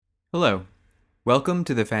Hello. Welcome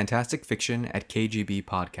to the Fantastic Fiction at KGB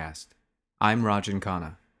podcast. I'm Rajan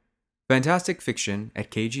Khanna. Fantastic Fiction at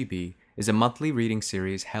KGB is a monthly reading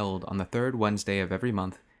series held on the third Wednesday of every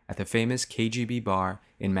month at the famous KGB bar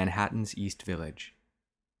in Manhattan's East Village.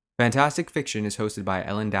 Fantastic Fiction is hosted by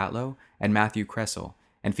Ellen Datlow and Matthew Kressel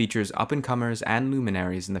and features up-and-comers and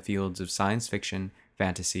luminaries in the fields of science fiction,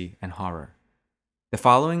 fantasy, and horror. The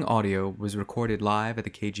following audio was recorded live at the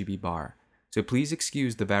KGB bar, so please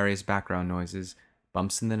excuse the various background noises,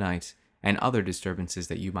 bumps in the night, and other disturbances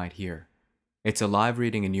that you might hear. It's a live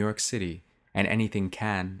reading in New York City, and anything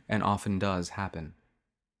can and often does happen.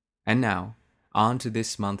 And now, on to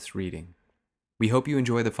this month's reading. We hope you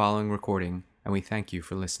enjoy the following recording, and we thank you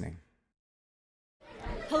for listening.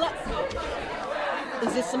 Hello?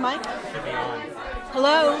 Is this the mic?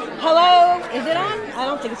 Hello? Hello? Is it on? I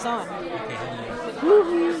don't think it's on.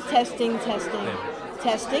 Woo-hoo. Testing.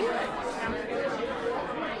 Testing.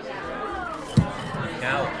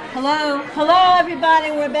 Now. Hello everybody,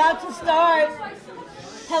 we're about to start.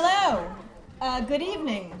 Hello, good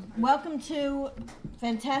evening. Welcome to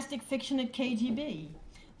Fantastic Fiction at KGB,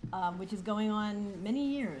 which is going on many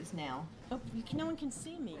years now. Oh, no one can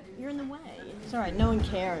see me. You're in the way. It's all right, no one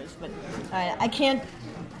cares, but I can't,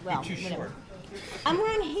 well, You're too whatever. short. I'm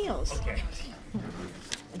wearing heels. Okay.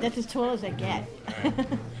 That's as tall as I get.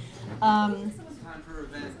 Time for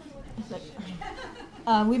revenge.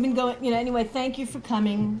 We've been going, anyway, thank you for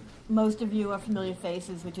coming. Most of you are familiar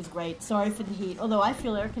faces, which is great. Sorry for the heat, although I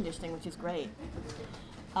feel air conditioning, which is great.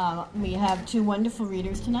 We have two wonderful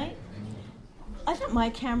readers tonight. I thought my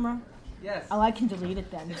camera. Yes. Oh, I can delete it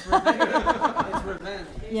then. It's revenge.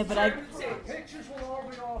 Yeah, but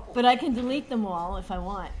I can delete them all if I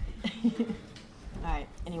want. All right,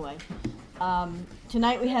 anyway.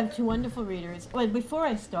 Tonight we have two wonderful readers. Well, before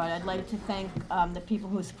I start, I'd like to thank the people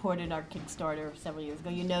who supported our Kickstarter several years ago.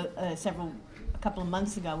 A couple of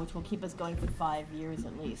months ago, which will keep us going for 5 years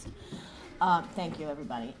at least. Thank you,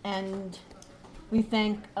 everybody. And we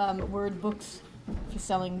thank Word Books for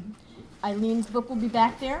selling. Eileen's book will be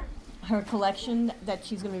back there. Her collection that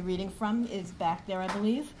she's going to be reading from is back there, I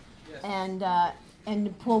believe. Yes.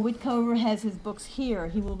 And Paul Whitcover has his books here.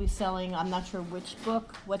 He will be selling, I'm not sure which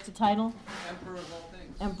book. What's the title? Emperor of all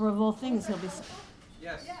things. Emperor of all things. He'll be.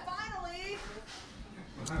 Yes. Yeah, finally.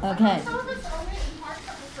 Okay. Some of us own it in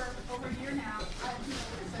hardcover for over a year now.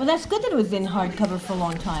 Well, that's good that it was in hardcover for a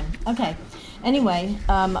long time. Okay. Anyway,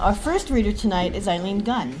 our first reader tonight is Eileen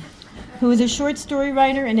Gunn, who is a short story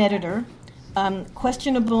writer and editor.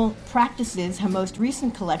 Questionable Practices, her most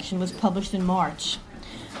recent collection, was published in March.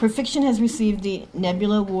 Her fiction has received the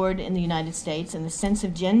Nebula Award in the United States and the Sense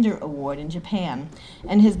of Gender Award in Japan,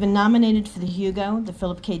 and has been nominated for the Hugo, the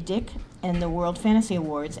Philip K. Dick, and the World Fantasy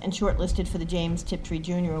Awards, and shortlisted for the James Tiptree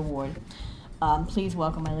Jr. Award. Please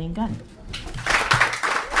welcome Eileen Gunn.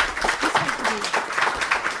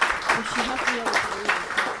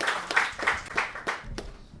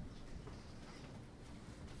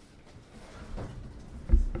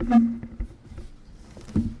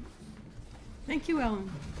 Thank you, Ellen.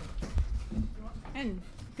 And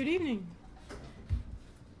good evening.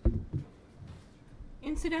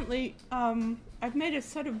 Incidentally, I've made a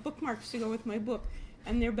set of bookmarks to go with my book,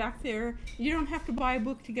 and they're back there. You don't have to buy a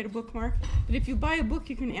book to get a bookmark, but if you buy a book,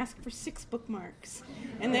 you can ask for 6 bookmarks.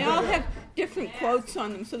 And they all have different quotes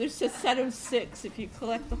on them, so there's a set of 6 if you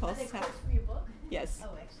collect the whole set. For your book? Yes. Oh,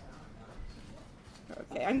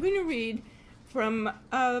 excellent. Okay, I'm going to read from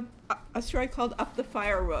a story called Up the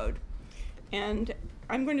Fire Road. And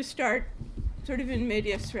I'm going to start sort of in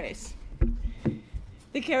medias res.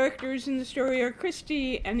 The characters in the story are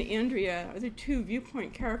Christy and Andrea, are the 2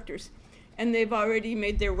 viewpoint characters. And they've already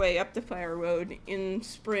made their way up the fire road in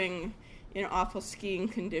spring in awful skiing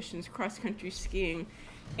conditions, cross-country skiing.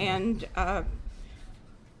 And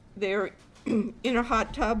they're in a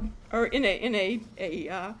hot tub, or in an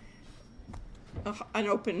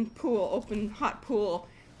open hot pool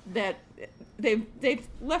that they've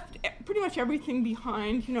left pretty much everything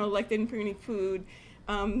behind, like they didn't bring any food.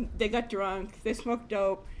 They got drunk, they smoked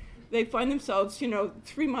dope. They find themselves,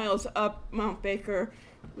 3 miles up Mount Baker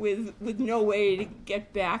with no way to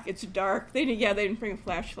get back. It's dark. They didn't bring a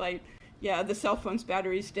flashlight. Yeah, the cell phone's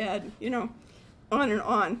battery's dead, on and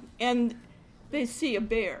on. And they see a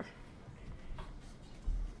bear.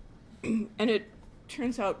 And it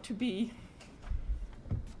turns out to be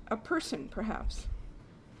a person, perhaps.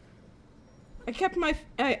 I kept my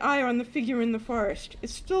eye on the figure in the forest.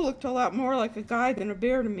 It still looked a lot more like a guy than a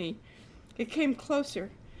bear to me. It came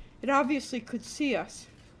closer. It obviously could see us.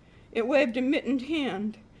 It waved a mittened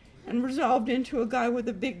hand and resolved into a guy with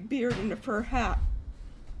a big beard and a fur hat.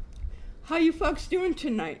 "How you folks doing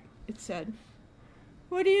tonight?" it said.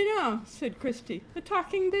 "What do you know?" said Christy. "A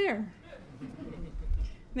talking bear."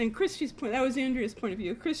 Then Christy's point, that was Andrea's point of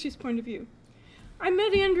view. Christy's point of view. "I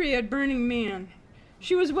met Andrea at Burning Man.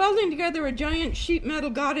 She was welding together a giant sheet metal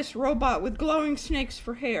goddess robot with glowing snakes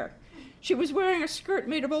for hair. She was wearing a skirt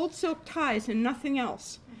made of old silk ties and nothing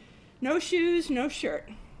else. No shoes, no shirt.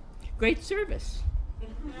 Great service.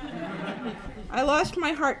 I lost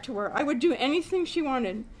my heart to her. I would do anything she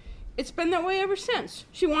wanted. It's been that way ever since.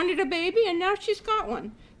 She wanted a baby, and now she's got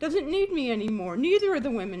one. Doesn't need me anymore. Neither of the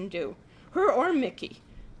women do. Her or Mickey.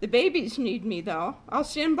 The babies need me, though. I'll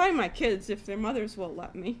stand by my kids if their mothers will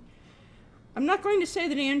let me. I'm not going to say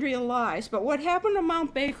that Andrea lies, but what happened to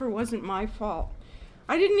Mount Baker wasn't my fault.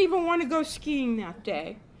 I didn't even want to go skiing that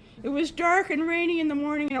day. It was dark and rainy in the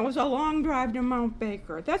morning, and it was a long drive to Mount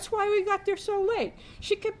Baker. That's why we got there so late.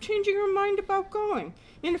 She kept changing her mind about going.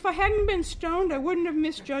 And if I hadn't been stoned, I wouldn't have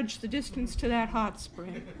misjudged the distance to that hot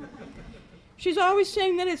spring. She's always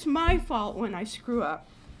saying that it's my fault when I screw up.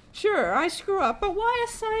 Sure, I screw up, but why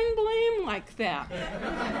assign blame like that?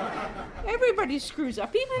 Everybody screws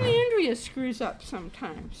up. Even Andrea screws up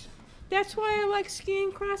sometimes. That's why I like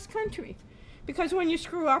skiing cross country. Because when you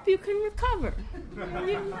screw up, you can recover.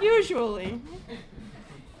 Usually.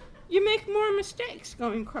 You make more mistakes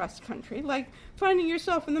going cross country, like finding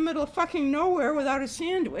yourself in the middle of fucking nowhere without a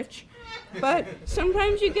sandwich. But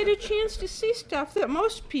sometimes you get a chance to see stuff that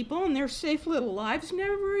most people in their safe little lives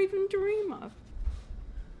never even dream of.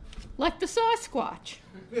 Like the Sasquatch.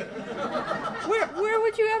 Where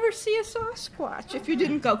would you ever see a Sasquatch if you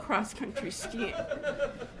didn't go cross-country skiing?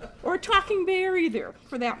 Or a talking bear either,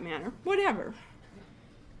 for that matter. Whatever.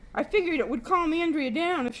 I figured it would calm Andrea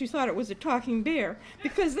down if she thought it was a talking bear,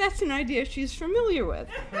 because that's an idea she's familiar with.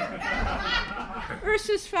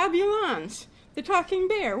 Ursus fabulans, the talking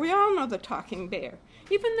bear. We all know the talking bear.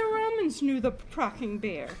 Even the Romans knew the talking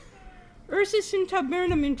bear. Ursus in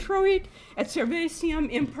tabernum introit et cervesium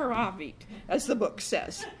imperavit, as the book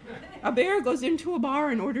says. A bear goes into a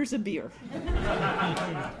bar and orders a beer.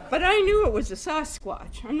 But I knew it was a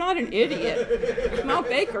Sasquatch. I'm not an idiot. Mount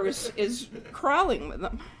Baker is crawling with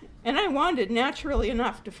them. And I wanted, naturally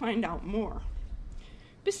enough, to find out more.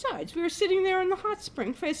 Besides, we were sitting there in the hot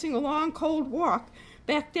spring, facing a long, cold walk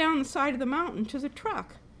back down the side of the mountain to the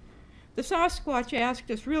truck. The Sasquatch asked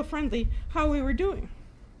us, real friendly, how we were doing.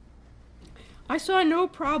 I saw no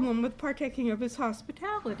problem with partaking of his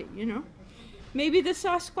hospitality, you know. Maybe the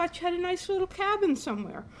Sasquatch had a nice little cabin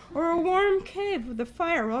somewhere, or a warm cave with a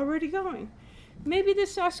fire already going. Maybe the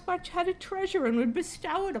Sasquatch had a treasure and would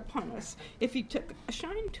bestow it upon us if he took a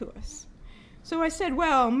shine to us. So I said,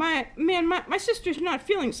 well, my sister's not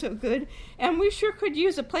feeling so good, and we sure could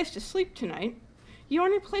use a place to sleep tonight. You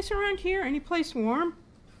any place around here, any place warm?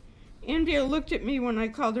 Andrea looked at me when I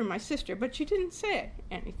called her my sister, but she didn't say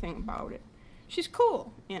anything about it. She's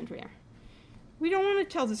cool, Andrea. We don't want to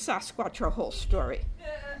tell the Sasquatch our whole story.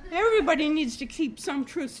 Everybody needs to keep some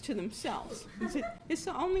truths to themselves. It's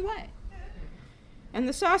the only way. And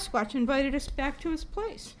the Sasquatch invited us back to his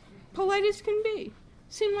place. Polite as can be.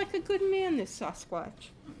 Seemed like a good man, this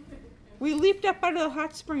Sasquatch. We leaped up out of the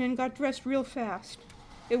hot spring and got dressed real fast.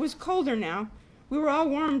 It was colder now. We were all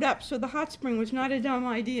warmed up, so the hot spring was not a dumb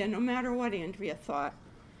idea, no matter what Andrea thought.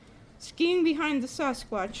 Skiing behind the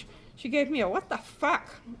Sasquatch, she gave me a what the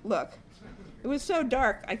fuck look. It was so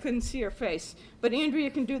dark I couldn't see her face, but Andrea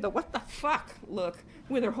can do the what the fuck look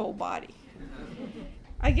with her whole body.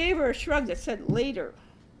 I gave her a shrug that said later.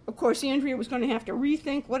 Of course, Andrea was going to have to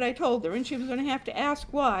rethink what I told her, and she was going to have to ask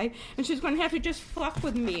why, and she was going to have to just fuck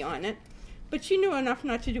with me on it. But she knew enough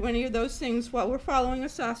not to do any of those things while we're following a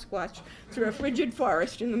Sasquatch through a frigid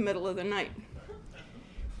forest in the middle of the night.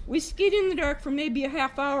 We skied in the dark for maybe a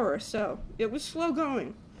half hour or so. It was slow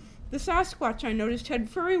going. The Sasquatch, I noticed, had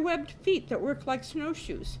furry webbed feet that worked like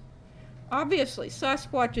snowshoes. Obviously,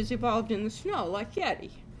 Sasquatches evolved in the snow, like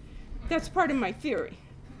Yeti. That's part of my theory.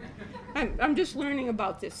 I'm just learning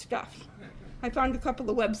about this stuff. I found a couple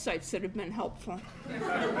of websites that have been helpful.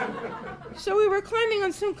 So we were climbing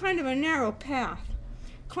on some kind of a narrow path.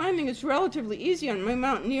 Climbing is relatively easy on my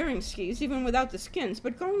mountaineering skis, even without the skins,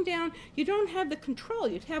 but going down, you don't have the control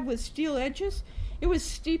you'd have with steel edges. It was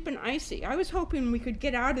steep and icy. I was hoping we could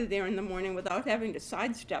get out of there in the morning without having to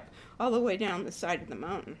sidestep all the way down the side of the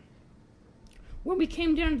mountain. When we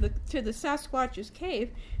came down to the Sasquatch's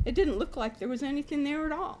cave, it didn't look like there was anything there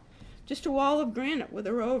at all. Just a wall of granite with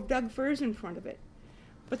a row of dug firs in front of it.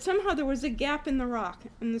 But somehow there was a gap in the rock,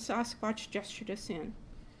 and the Sasquatch gestured us in.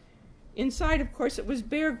 Inside, of course, it was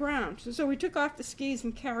bare ground, so we took off the skis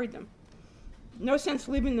and carried them. No sense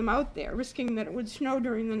leaving them out there, risking that it would snow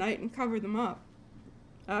during the night and cover them up.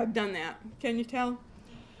 I've done that. Can you tell?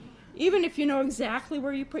 Even if you know exactly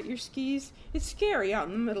where you put your skis, it's scary out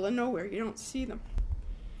in the middle of nowhere. You don't see them.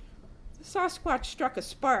 The Sasquatch struck a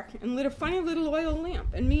spark and lit a funny little oil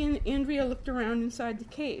lamp, and me and Andrea looked around inside the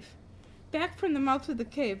cave. Back from the mouth of the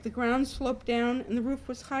cave, the ground sloped down, and the roof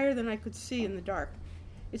was higher than I could see in the dark.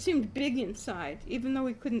 It seemed big inside, even though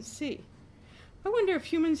we couldn't see. I wonder if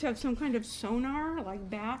humans have some kind of sonar, like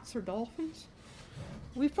bats or dolphins.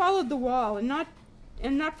 We followed the wall, and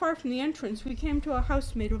not far from the entrance, we came to a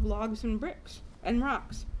house made of logs and bricks and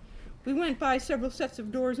rocks. We went by several sets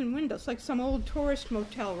of doors and windows, like some old tourist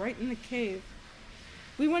motel right in the cave.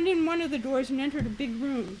 We went in one of the doors and entered a big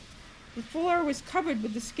room. The floor was covered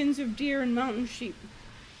with the skins of deer and mountain sheep.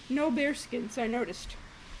 No bear skins, I noticed.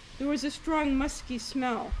 There was a strong musky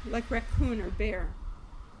smell, like raccoon or bear.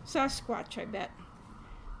 Sasquatch, I bet.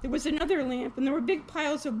 There was another lamp, and there were big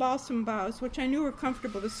piles of balsam boughs, which I knew were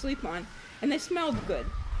comfortable to sleep on, and they smelled good.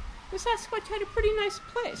 The Sasquatch had a pretty nice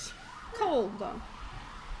place. Cold, though.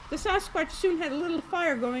 The Sasquatch soon had a little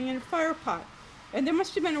fire going in a fire pot, and there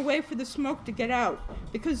must have been a way for the smoke to get out,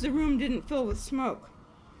 because the room didn't fill with smoke.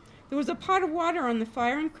 There was a pot of water on the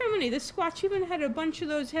fire, and criminy, the Squatch even had a bunch of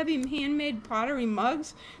those heavy handmade pottery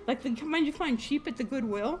mugs, like the kind you find cheap at the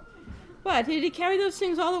Goodwill. What, did he carry those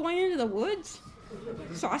things all the way into the woods?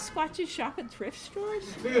 Sasquatches shop at thrift stores?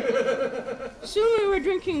 Soon we were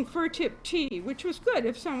drinking fur-tip tea, which was good,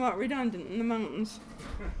 if somewhat redundant, in the mountains.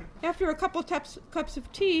 After a couple cups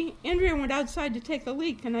of tea, Andrea went outside to take a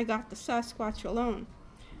leak, and I got the Sasquatch alone.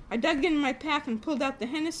 I dug in my pack and pulled out the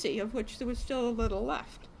Hennessy, of which there was still a little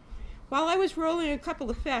left. While I was rolling a couple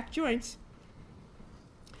of fat joints,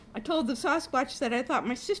 I told the Sasquatch that I thought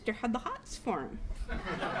my sister had the hots for him.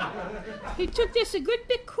 He took this a good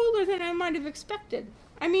bit cooler than I might have expected.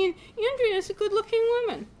 I mean, Andrea's a good-looking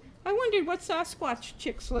woman. I wondered what Sasquatch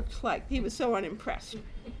chicks looked like. He was so unimpressed.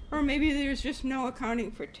 Or maybe there's just no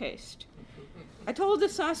accounting for taste. I told the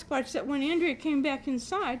Sasquatch that when Andrea came back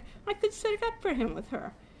inside, I could set it up for him with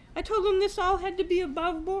her. I told him this all had to be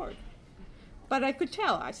above board. But I could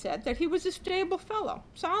tell, I said, that he was a stable fellow,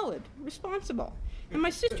 solid, responsible. And my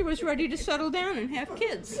sister was ready to settle down and have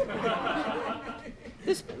kids.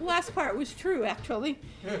 This last part was true, actually.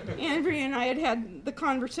 Andrea and I had the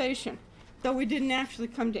conversation, though we didn't actually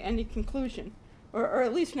come to any conclusion, or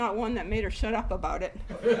at least not one that made her shut up about it.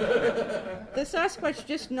 The Sasquatch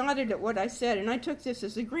just nodded at what I said, and I took this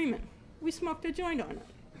as agreement. We smoked a joint on it.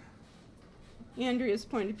 Andrea's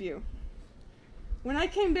point of view. When I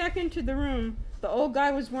came back into the room, the old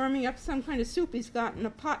guy was warming up some kind of soup he's got in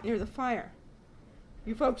a pot near the fire.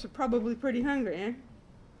 You folks are probably pretty hungry, eh?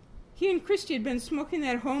 He and Christy had been smoking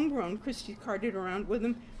that homegrown Christy carted around with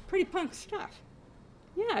him, pretty punk stuff.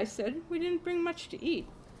 Yeah, I said, we didn't bring much to eat.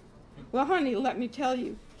 Well, honey, let me tell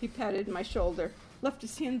you, he patted my shoulder, left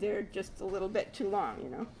his hand there just a little bit too long, you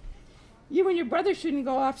know. You and your brother shouldn't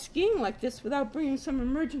go off skiing like this without bringing some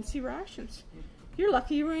emergency rations. You're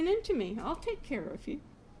lucky you ran into me. I'll take care of you.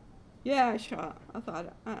 Yeah, sure, I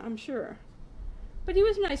thought, I'm sure. But he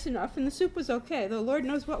was nice enough, and the soup was okay, though Lord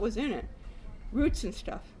knows what was in it. Roots and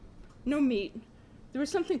stuff. No meat. There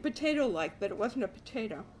was something potato-like, but it wasn't a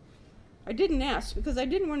potato. I didn't ask, because I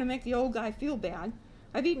didn't want to make the old guy feel bad.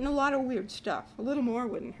 I've eaten a lot of weird stuff. A little more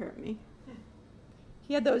wouldn't hurt me.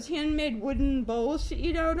 He had those handmade wooden bowls to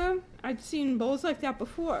eat out of. I'd seen bowls like that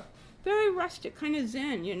before. Very rustic, kind of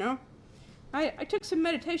zen, you know. I took some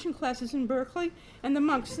meditation classes in Berkeley, and the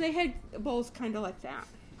monks, they had bowls kind of like that.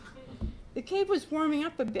 The cave was warming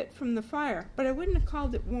up a bit from the fire, but I wouldn't have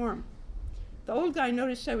called it warm. The old guy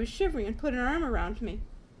noticed I was shivering and put an arm around me.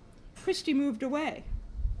 Christy moved away.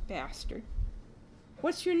 Bastard.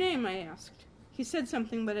 What's your name? I asked. He said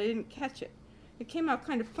something, but I didn't catch it. It came out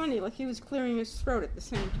kind of funny, like he was clearing his throat at the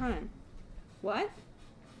same time. What?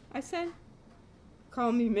 I said.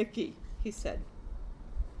 Call me Mickey, he said.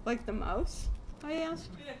 Like the mouse? I asked.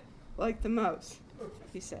 Like the mouse,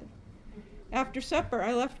 he said. After supper,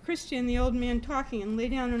 I left Christy and the old man talking and lay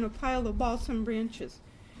down on a pile of balsam branches.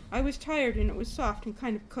 I was tired, and it was soft and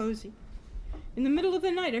kind of cozy. In the middle of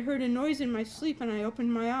the night, I heard a noise in my sleep, and I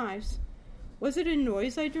opened my eyes. Was it a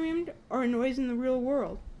noise I dreamed, or a noise in the real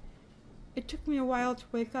world? It took me a while to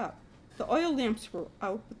wake up. The oil lamps were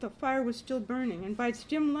out, but the fire was still burning, and by its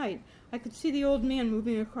dim light, I could see the old man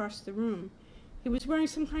moving across the room. He was wearing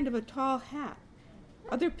some kind of a tall hat.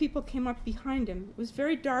 Other people came up behind him. It was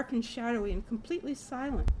very dark and shadowy and completely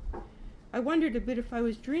silent. I wondered a bit if I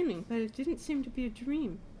was dreaming, but it didn't seem to be a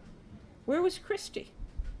dream. Where was Christy?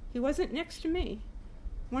 He wasn't next to me.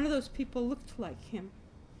 One of those people looked like him.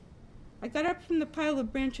 I got up from the pile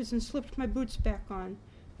of branches and slipped my boots back on.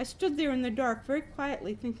 I stood there in the dark very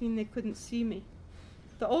quietly, thinking they couldn't see me.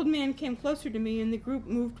 The old man came closer to me, and the group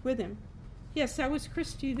moved with him. Yes, that was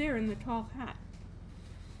Christy there in the tall hat.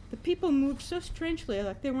 The people moved so strangely,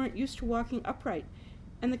 like they weren't used to walking upright,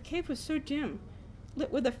 and the cave was so dim,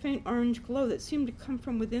 lit with a faint orange glow that seemed to come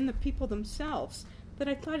from within the people themselves, that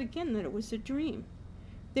I thought again that it was a dream.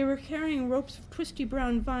 They were carrying ropes of twisty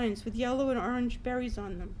brown vines with yellow and orange berries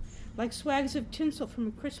on them, like swags of tinsel from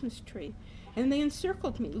a Christmas tree, and they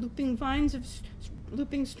encircled me, looping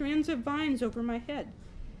strands of vines over my head.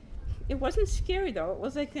 It wasn't scary, though. It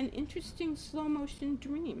was like an interesting slow-motion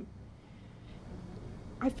dream.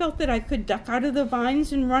 I felt that I could duck out of the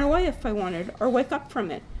vines and run away if I wanted, or wake up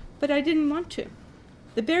from it, but I didn't want to.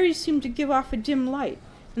 The berries seemed to give off a dim light,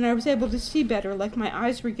 and I was able to see better, like my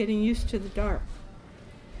eyes were getting used to the dark.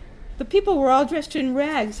 The people were all dressed in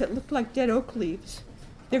rags that looked like dead oak leaves.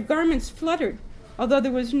 Their garments fluttered, although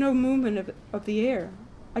there was no movement of the air.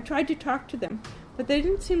 I tried to talk to them, but they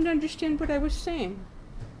didn't seem to understand what I was saying.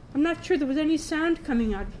 I'm not sure there was any sound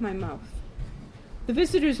coming out of my mouth. The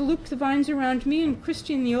visitors looped the vines around me and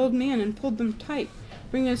Christy and the old man and pulled them tight,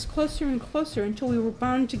 bringing us closer and closer until we were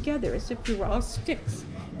bound together as if we were all sticks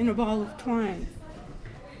in a ball of twine.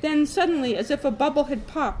 Then suddenly, as if a bubble had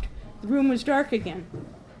popped, the room was dark again.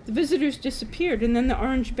 The visitors disappeared, and then the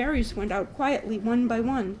orange berries went out quietly one by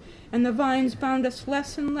one, and the vines bound us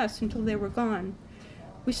less and less until they were gone.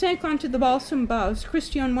 We sank onto the balsam boughs,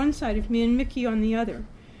 Christy on one side of me and Mickey on the other.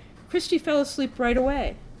 Christy fell asleep right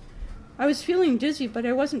away. I was feeling dizzy, but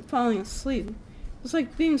I wasn't falling asleep. It was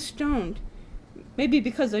like being stoned. Maybe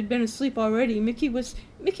because I'd been asleep already, Mickey was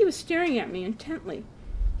staring at me intently.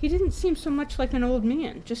 He didn't seem so much like an old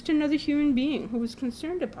man, just another human being who was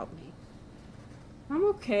concerned about me. "I'm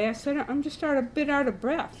okay," I said. "I'm just a bit out of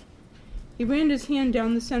breath." He ran his hand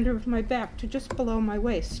down the center of my back to just below my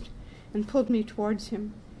waist and pulled me towards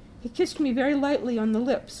him. He kissed me very lightly on the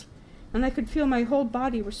lips, and I could feel my whole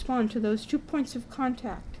body respond to those 2 points of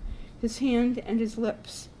contact, his hand and his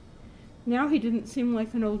lips. Now he didn't seem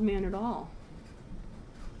like an old man at all.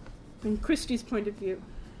 From Christy's point of view,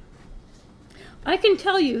 I can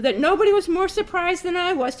tell you that nobody was more surprised than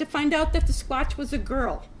I was to find out that the Squatch was a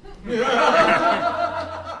girl.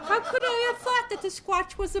 How could I have thought that the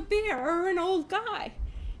Squatch was a bear or an old guy?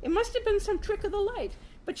 It must have been some trick of the light,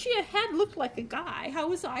 but she had looked like a guy. How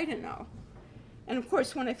was I to know? And of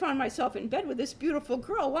course, when I found myself in bed with this beautiful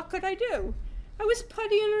girl, what could I do? I was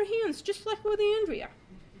putty in her hands, just like with Andrea.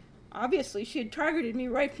 Obviously, she had targeted me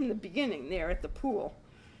right from the beginning there at the pool.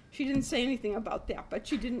 She didn't say anything about that, but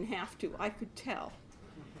she didn't have to. I could tell.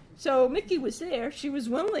 So Mickey was there. She was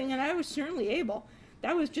willing, and I was certainly able.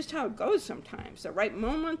 That was just how it goes sometimes. The right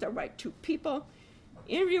moment, the right two people.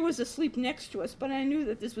 Andrea was asleep next to us, but I knew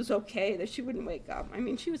that this was okay, that she wouldn't wake up. I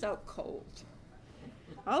mean, she was out cold.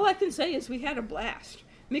 All I can say is we had a blast.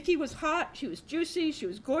 Mickey was hot, she was juicy, she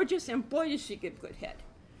was gorgeous, and boy, did she give good head.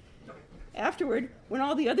 Afterward, when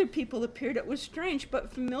all the other people appeared, it was strange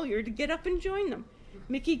but familiar to get up and join them.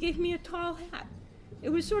 Mickey gave me a tall hat. It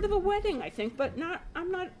was sort of a wedding, I think, but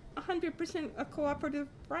I'm not 100% a cooperative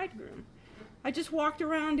bridegroom. I just walked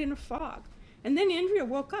around in a fog. And then Andrea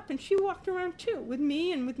woke up, and she walked around too, with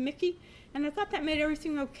me and with Mickey, and I thought that made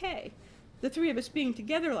everything okay. The three of us being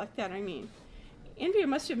together like that, I mean. Andrea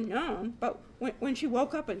must have known, but when she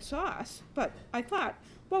woke up and saw us, but I thought,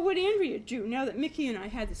 what would Andrea do now that Mickey and I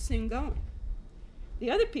had this thing going?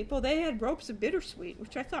 The other people, they had ropes of bittersweet,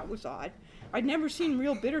 which I thought was odd. I'd never seen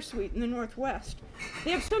real bittersweet in the Northwest.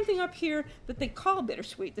 They have something up here that they call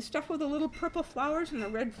bittersweet, the stuff with the little purple flowers and the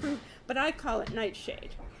red fruit, but I call it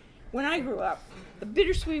nightshade. When I grew up, the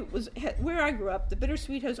bittersweet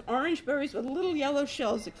has orange berries with little yellow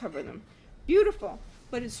shells that cover them. Beautiful,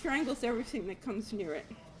 but it strangles everything that comes near it.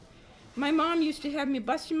 My mom used to have me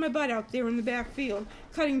busting my butt out there in the back field,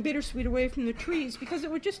 cutting bittersweet away from the trees because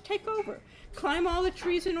it would just take over, climb all the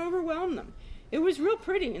trees and overwhelm them. It was real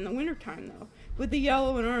pretty in the wintertime, though, with the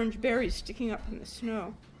yellow and orange berries sticking up in the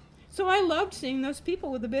snow. So I loved seeing those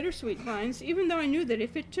people with the bittersweet vines, even though I knew that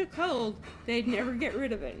if it took hold, they'd never get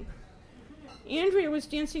rid of it. Andrea was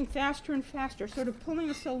dancing faster and faster, sort of pulling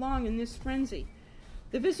us along in this frenzy.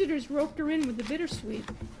 The visitors roped her in with the bittersweet,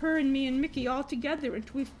 her and me and Mickey all together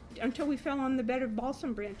until we fell on the bed of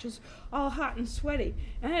balsam branches, all hot and sweaty.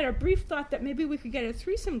 And I had a brief thought that maybe we could get a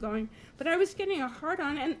threesome going, but I was getting a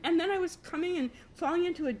hard-on, and then I was coming and falling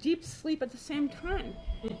into a deep sleep at the same time.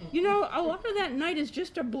 You know, a lot of that night is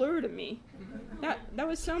just a blur to me. That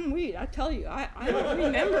was some weed, I tell you. I don't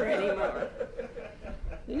remember anymore.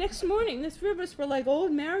 The next morning, the three of us were like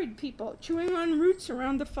old married people, chewing on roots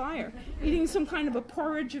around the fire, eating some kind of a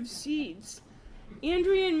porridge of seeds.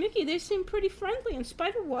 Andrea and Mickey, they seemed pretty friendly in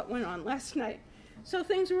spite of what went on last night, so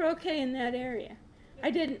things were okay in that area. I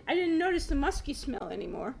didn't notice the musky smell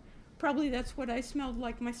anymore. Probably that's what I smelled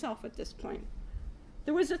like myself at this point.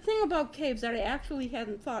 There was a thing about caves that I actually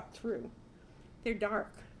hadn't thought through. They're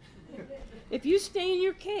dark. If you stay in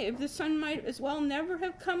your cave, the sun might as well never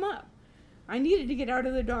have come up. I needed to get out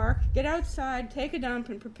of the dark, get outside, take a dump,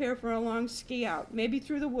 and prepare for a long ski out, maybe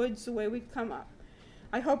through the woods the way we'd come up.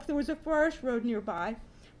 I hoped there was a forest road nearby,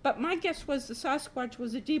 but my guess was the Sasquatch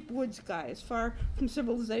was a deep woods guy, as far from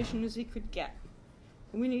civilization as he could get.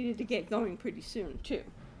 We needed to get going pretty soon, too.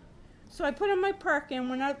 So I put on my parka and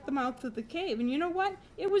went out the mouth of the cave, and you know what?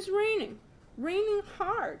 It was raining. Raining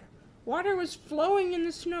hard. Water was flowing in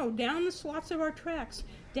the snow, down the slots of our tracks,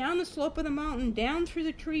 down the slope of the mountain, down through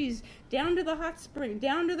the trees, down to the hot spring,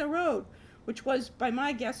 down to the road, which was, by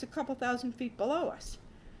my guess, a couple thousand feet below us.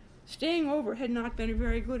 Staying over had not been a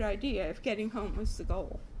very good idea if getting home was the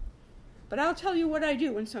goal. But I'll tell you what I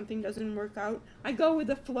do when something doesn't work out. I go with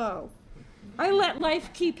the flow. I let life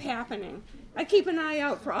keep happening. I keep an eye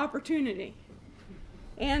out for opportunity.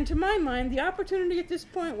 And to my mind, the opportunity at this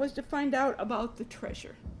point was to find out about the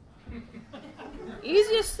treasure.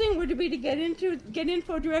 Easiest thing would be to get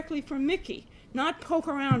info directly from Mickey, not poke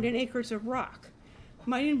around in acres of rock.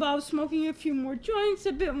 Might involve smoking a few more joints,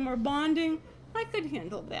 a bit more bonding. I could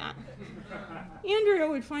handle that. Andrea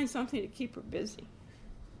would find something to keep her busy.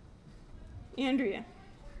 Andrea.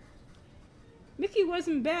 Mickey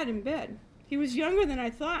wasn't bad in bed. He was younger than I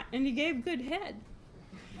thought, and he gave good head.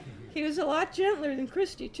 He was a lot gentler than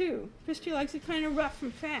Christy, too. Christy likes it kind of rough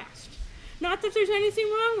and fast. Not that there's anything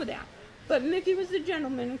wrong with that, but Mickey was a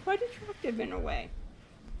gentleman and quite attractive in a way.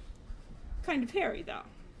 Kind of hairy, though.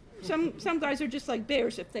 Some guys are just like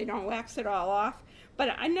bears if they don't wax it all off, but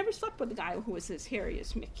I never slept with a guy who was as hairy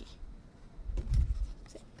as Mickey.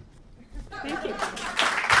 Thank you.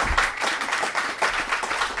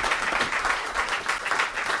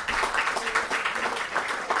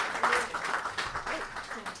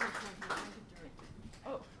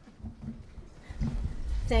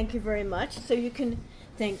 Thank you very much. So you can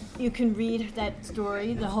read that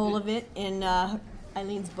story, the whole of it, in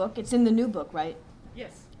Eileen's book. It's in the new book, right?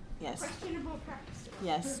 Yes. Yes. Questionable practice.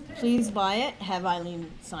 Yes. Please buy it. Have Eileen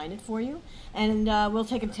sign it for you, and we'll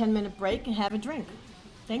take a 10-minute break and have a drink.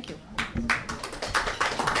 Thank you.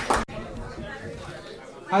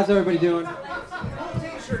 How's everybody doing?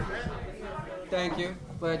 Thank you.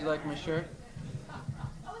 Glad you like my shirt.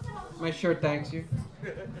 My shirt thanks you.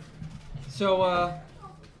 So,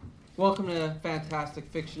 welcome to Fantastic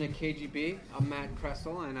Fiction at KGB. I'm Matt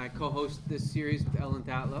Kressel, and I co-host this series with Ellen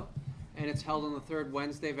Datlow. And it's held on the third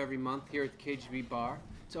Wednesday of every month here at the KGB bar.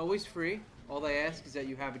 It's always free. All they ask is that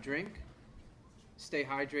you have a drink. Stay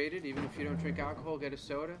hydrated. Even if you don't drink alcohol, get a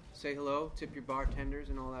soda. Say hello, tip your bartenders,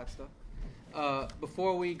 and all that stuff.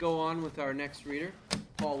 Before we go on with our next reader,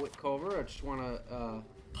 Paul Witkover, I just want to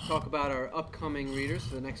talk about our upcoming readers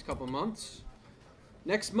for the next couple months.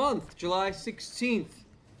 Next month, July 16th,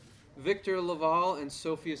 Victor Laval and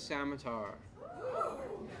Sophia Samatar.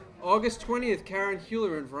 August 20th, Karen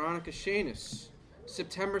Hewler and Veronica Shanis.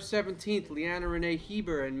 September 17th, Leanna Renee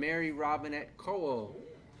Heber and Mary Robinette Cowell.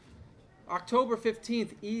 October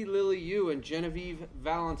 15th, E. Lily Yu and Genevieve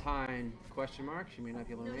Valentine. Question mark? She may not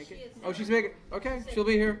be able to make it. Oh, she's making it. Okay, she'll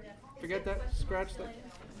be here. Forget that. Scratch that.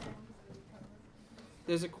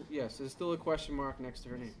 There's still a question mark next to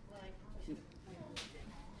her name.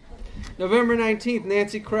 November 19th,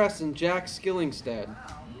 Nancy Kress and Jack Skillingstead.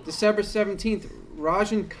 December 17th,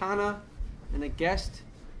 Rajan Khanna and a guest,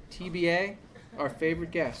 TBA, our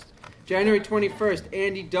favorite guest. January 21st,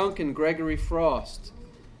 Andy Duncan, Gregory Frost.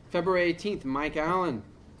 February 18th, Mike Allen.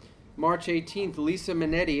 March 18th, Lisa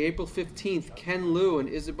Minetti. April 15th, Ken Liu and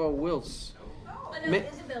Isabeau Wills. Oh, no,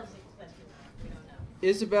 Isabel's a question. We don't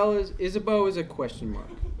know. Isabeau is a question mark.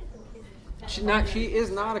 She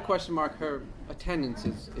is not a question mark. Her attendance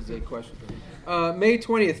is a question. May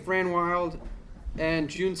 20th, Fran Wild, and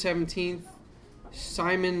June 17th,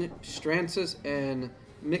 Simon Strantzis and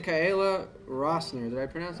Michaela Rossner. Did I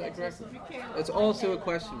pronounce that correctly? It's also a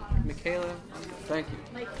question. Michaela, thank you.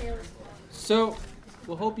 Michaela. So,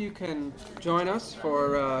 we'll hope you can join us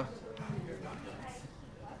for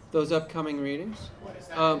those upcoming readings.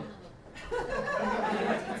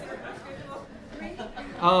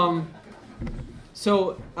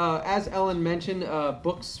 So, as Ellen mentioned,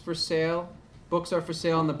 books for sale. Books are for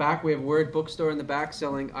sale in the back. We have Word Bookstore in the back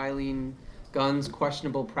selling Eileen Gunn's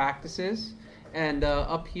Questionable Practices. And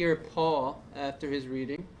up here, Paul, after his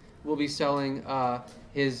reading, will be selling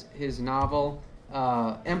his novel,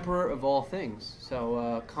 Emperor of All Things.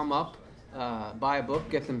 So come up, buy a book,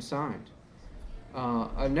 get them signed.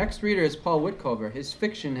 Our next reader is Paul Whitcover. His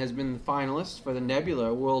fiction has been finalist for the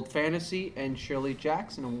Nebula World Fantasy and Shirley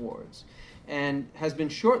Jackson Awards, and has been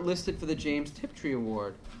shortlisted for the James Tiptree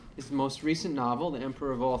Award. His most recent novel, The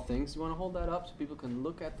Emperor of All Things, you want to hold that up so people can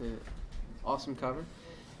look at the awesome cover,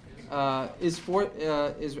 is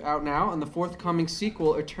out now, and the forthcoming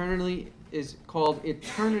sequel is called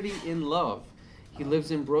Eternity in Love. He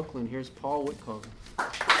lives in Brooklyn. Here's Paul Whitcover.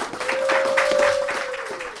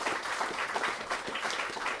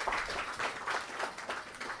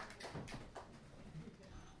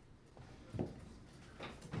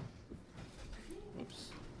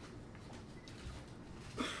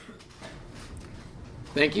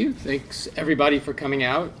 Thank you. Thanks, everybody, for coming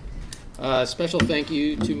out. Special thank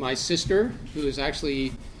you to my sister, who is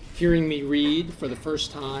actually hearing me read for the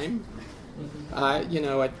first time.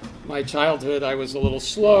 At my childhood, I was a little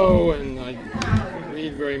slow, and I didn't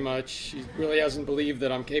read very much. She really hasn't believed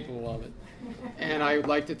that I'm capable of it. And I would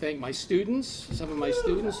like to thank my students, some of my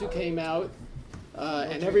students who came out,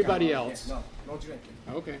 and everybody else. No drinking.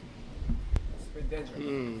 Okay. It's pretty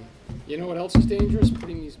dangerous. You know what else is dangerous?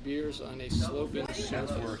 Putting these beers on a sloping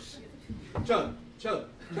surface. Chug. All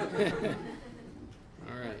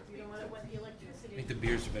right. I think the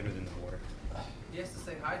beers are better than the water. He has to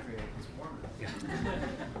stay hydrated. It's warmer.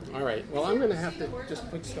 Yeah. All right. Well, I'm going to have to just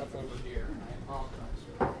put stuff over here. I apologize.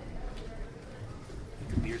 I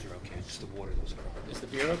think the beers are okay. Just the water those are. Is the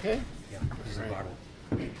beer okay? Yeah. This is a Right. bottle.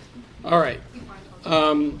 All right.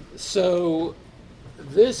 So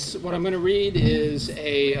what I'm going to read is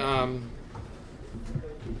a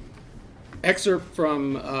excerpt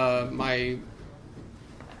from my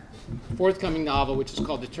forthcoming novel, which is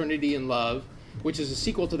called Eternity in Love, which is a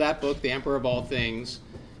sequel to that book, The Emperor of All Things.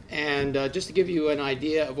 And just to give you an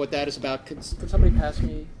idea of what that is about, could somebody pass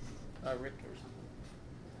me Rick?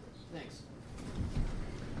 Thanks.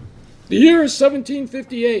 The year is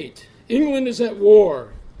 1758. England is at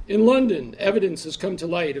war. In London, evidence has come to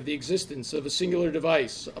light of the existence of a singular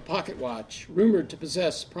device, a pocket watch, rumored to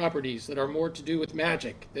possess properties that are more to do with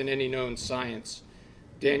magic than any known science.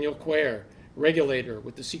 Daniel Quare, regulator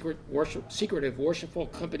with the secretive, worshipful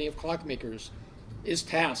company of clockmakers, is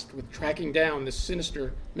tasked with tracking down this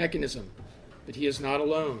sinister mechanism. But he is not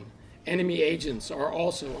alone. Enemy agents are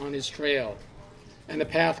also on his trail. And the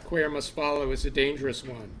path Quare must follow is a dangerous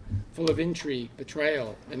one, full of intrigue,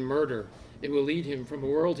 betrayal, and murder. It will lead him from a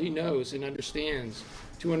world he knows and understands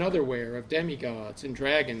to another where of demigods and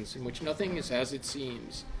dragons in which nothing is as it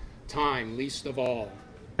seems, time least of all.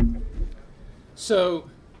 So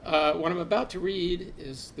what I'm about to read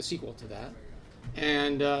is the sequel to that.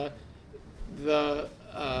 And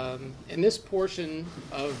in this portion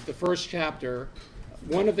of the first chapter,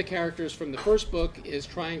 one of the characters from the first book is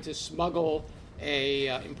trying to smuggle a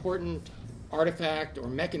important artifact or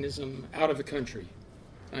mechanism out of the country.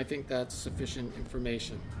 I think that's sufficient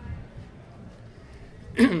information.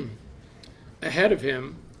 Ahead of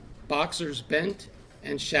him, Boxer's bent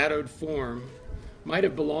and shadowed form might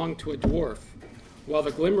have belonged to a dwarf, while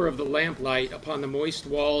the glimmer of the lamplight upon the moist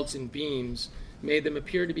walls and beams made them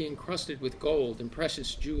appear to be encrusted with gold and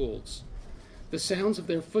precious jewels. The sounds of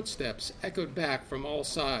their footsteps echoed back from all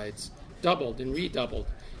sides, doubled and redoubled,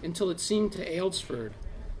 until it seemed to Aylesford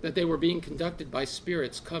that they were being conducted by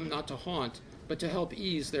spirits come not to haunt, but to help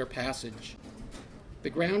ease their passage. The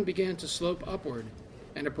ground began to slope upward,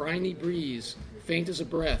 and a briny breeze, faint as a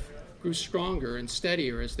breath, grew stronger and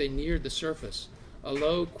steadier as they neared the surface. A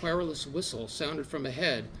low, querulous whistle sounded from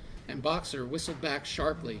ahead, and Boxer whistled back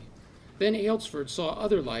sharply. Then Aylesford saw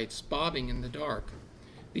other lights bobbing in the dark.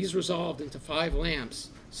 These resolved into 5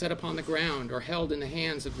 lamps, set upon the ground or held in the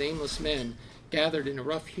hands of nameless men, gathered in a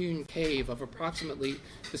rough-hewn cave of approximately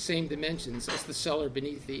the same dimensions as the cellar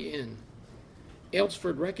beneath the inn.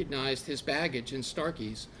 Aylesford recognized his baggage and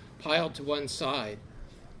Starkey's, piled to one side.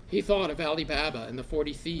 He thought of Ali Baba and the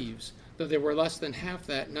 40 thieves, though there were less than half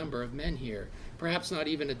that number of men here, perhaps not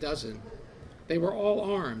even a dozen. They were all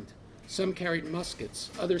armed. Some carried muskets,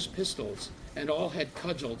 others pistols, and all had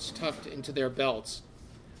cudgels tucked into their belts.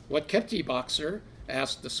 "What kept ye, Boxer?"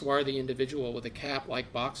 asked the swarthy individual with a cap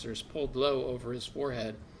like Boxer's pulled low over his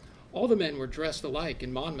forehead. All the men were dressed alike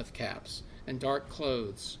in Monmouth caps and dark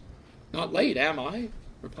clothes. "Not late, am I?"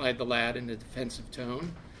 replied the lad in a defensive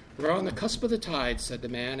tone. "We're on the cusp of the tide," said the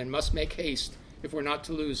man, "and must make haste if we're not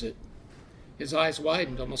to lose it." His eyes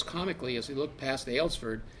widened almost comically as he looked past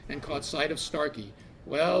Aylesford and caught sight of Starkey.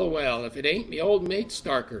 "Well, well, if it ain't me old mate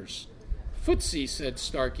Starkers." "Footsie," said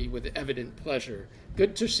Starkey with evident pleasure.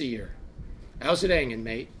 "Good to see her. How's it hangin',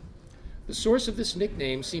 mate?" The source of this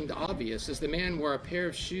nickname seemed obvious, as the man wore a pair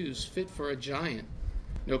of shoes fit for a giant.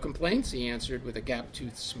 "No complaints," he answered with a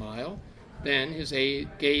gap-toothed smile. Then, his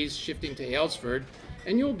gaze shifting to Aylesford,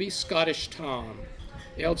 "And you'll be Scottish Tom."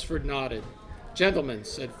 Aylesford nodded. "Gentlemen,"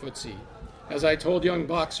 said Footsie, "as I told young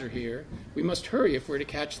Boxer here, we must hurry if we're to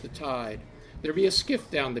catch the tide. There be a skiff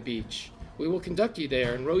down the beach. We will conduct ye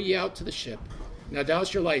there and row ye out to the ship. Now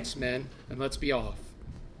douse your lights, men, and let's be off."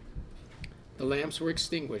 The lamps were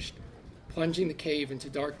extinguished, plunging the cave into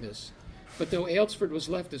darkness. But though Aylesford was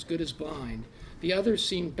left as good as blind, the others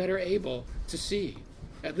seemed better able to see.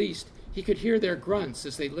 At least, he could hear their grunts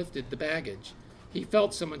as they lifted the baggage. He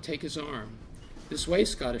felt someone take his arm. "This way,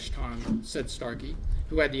 Scottish Tom," said Starkey,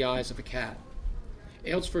 who had the eyes of a cat.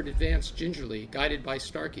 Aylesford advanced gingerly, guided by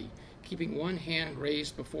Starkey, keeping one hand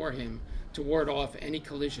raised before him to ward off any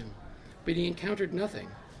collision. But he encountered nothing,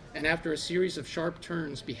 and after a series of sharp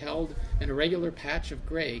turns beheld an irregular patch of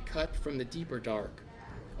gray cut from the deeper dark.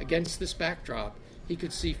 Against this backdrop, he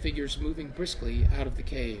could see figures moving briskly out of the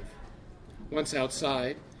cave. Once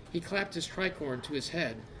outside, he clapped his tricorn to his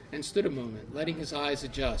head and stood a moment, letting his eyes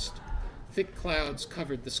adjust. Thick clouds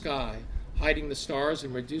covered the sky, hiding the stars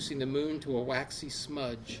and reducing the moon to a waxy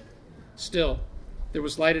smudge. Still, there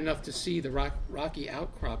was light enough to see the rocky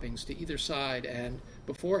outcroppings to either side, and,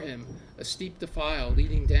 before him, a steep defile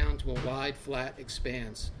leading down to a wide, flat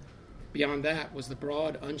expanse. Beyond that was the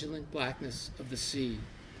broad, undulant blackness of the sea.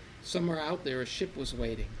 Somewhere out there a ship was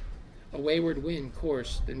waiting. A wayward wind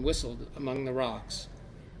coursed and whistled among the rocks.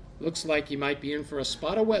 "Looks like you might be in for a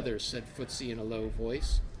spot of weather," said Footsie in a low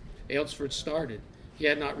voice. Aylesford started. He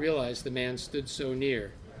had not realized the man stood so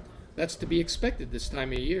near. "That's to be expected this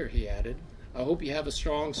time of year," he added. "I hope you have a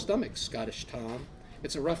strong stomach, Scottish Tom.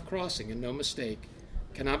 It's a rough crossing and no mistake.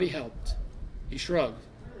 Cannot be helped." He shrugged,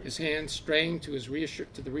 his hand straying to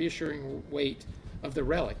the reassuring weight of the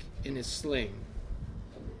relic in his sling.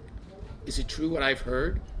 "Is it true what I've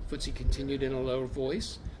heard?" Footsie continued in a low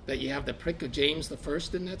voice, "that you have the prick of James the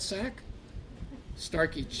First in that sack?"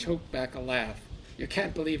 Starkey choked back a laugh. "You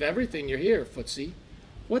can't believe everything you hear, Footsie."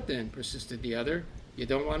 "What then?" persisted the other. "You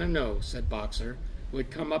don't want to know," said Boxer, who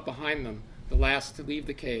had come up behind them, the last to leave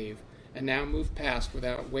the cave, and now moved past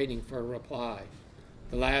without waiting for a reply.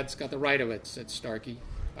 "The lad's got the right of it," said Starkey.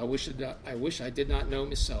 I wish I did not know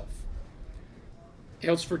myself."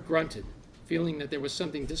 Aylesford grunted, feeling that there was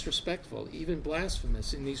something disrespectful, even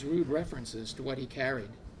blasphemous, in these rude references to what he carried.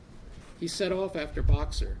 He set off after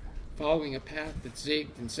Boxer, following a path that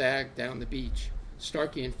zigged and zagged down the beach.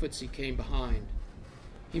 Starkey and Footsie came behind.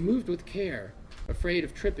 He moved with care, afraid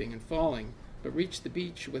of tripping and falling, but reached the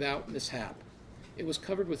beach without mishap. It was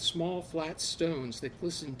covered with small, flat stones that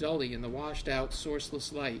glistened dully in the washed-out,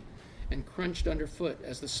 sourceless light, and crunched underfoot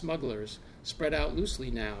as the smugglers, spread out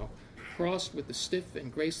loosely now, crossed with the stiff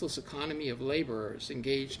and graceless economy of laborers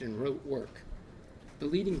engaged in rote work. The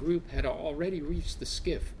leading group had already reached the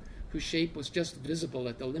skiff, whose shape was just visible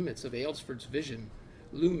at the limits of Aylesford's vision,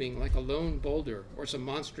 looming like a lone boulder or some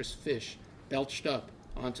monstrous fish belched up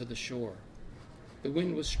onto the shore. The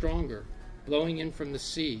wind was stronger, blowing in from the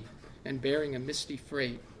sea and bearing a misty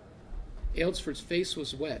freight. Aylesford's face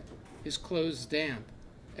was wet, his clothes damp.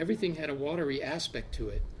 Everything had a watery aspect to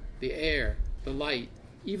it, the air, the light,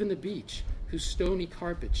 even the beach, whose stony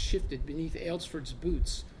carpet shifted beneath Aylesford's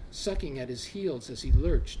boots, sucking at his heels as he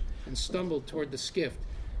lurched and stumbled toward the skiff,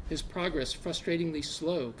 his progress frustratingly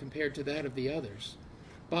slow compared to that of the others.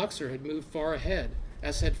 Boxer had moved far ahead,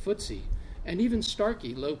 as had Footsie, and even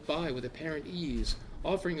Starkey loped by with apparent ease,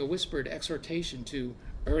 offering a whispered exhortation to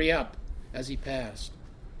 "hurry up" as he passed.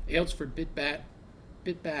 Aylesford bit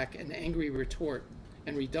back an angry retort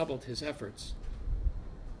and redoubled his efforts.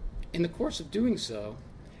 In the course of doing so,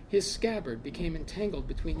 his scabbard became entangled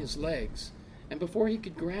between his legs, and before he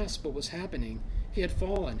could grasp what was happening, he had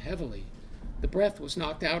fallen heavily. The breath was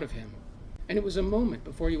knocked out of him, and it was a moment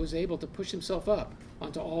before he was able to push himself up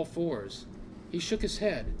onto all fours. He shook his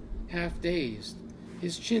head, half dazed.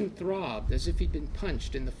 His chin throbbed as if he'd been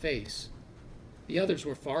punched in the face. The others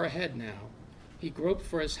were far ahead now. He groped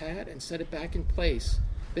for his hat and set it back in place,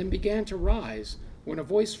 then began to rise, when a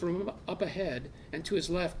voice from up ahead and to his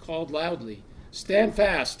left called loudly, "Stand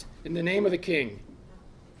fast, in the name of the king."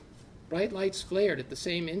 Bright lights flared at the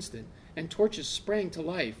same instant, and torches sprang to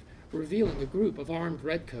life, revealing a group of armed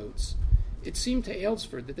redcoats. It seemed to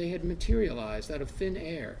Aylesford that they had materialized out of thin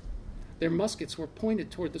air. Their muskets were pointed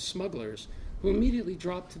toward the smugglers, who immediately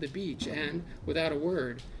dropped to the beach and, without a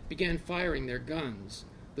word, began firing their guns.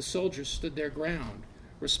 The soldiers stood their ground,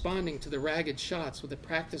 responding to the ragged shots with a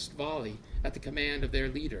practiced volley at the command of their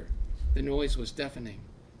leader. The noise was deafening.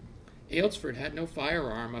 Aylesford had no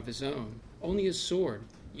firearm of his own, only his sword,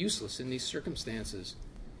 useless in these circumstances.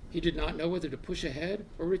 He did not know whether to push ahead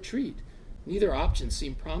or retreat. Neither option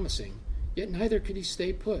seemed promising, yet neither could he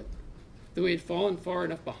stay put. Though he had fallen far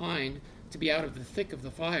enough behind to be out of the thick of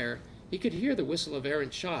the fire, he could hear the whistle of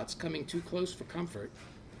errant shots coming too close for comfort.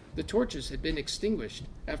 The torches had been extinguished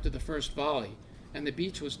after the first volley, and the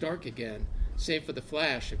beach was dark again, save for the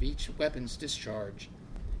flash of each weapon's discharge.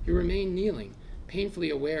 He remained kneeling, painfully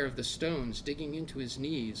aware of the stones digging into his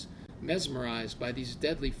knees, mesmerized by these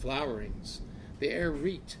deadly flowerings. The air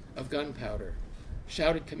reeked of gunpowder.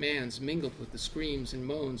 Shouted commands mingled with the screams and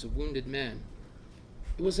moans of wounded men.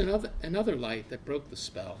 It was another light that broke the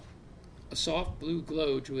spell. A soft blue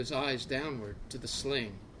glow drew his eyes downward to the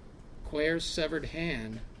sling. Quair's severed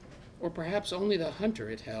hand, or perhaps only the hunter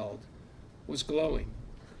it held, was glowing.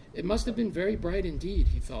 It must have been very bright indeed,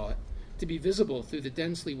 he thought, to be visible through the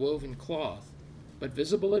densely woven cloth. But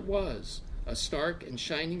visible it was, a stark and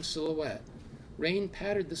shining silhouette. Rain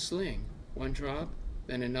pattered the sling, one drop,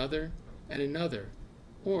 then another, and another.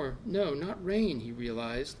 Or, no, not rain, he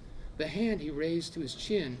realized. The hand he raised to his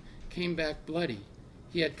chin came back bloody.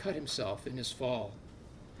 He had cut himself in his fall.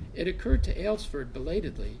 It occurred to Aylesford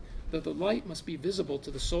belatedly that the light must be visible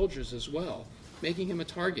to the soldiers as well, making him a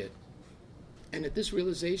target. And at this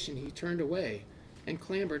realization he turned away and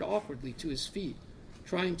clambered awkwardly to his feet,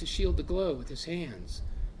 trying to shield the glow with his hands.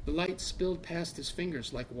 The light spilled past his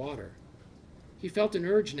fingers like water. He felt an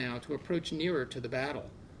urge now to approach nearer to the battle,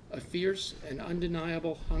 a fierce and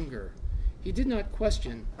undeniable hunger. He did not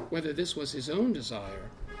question whether this was his own desire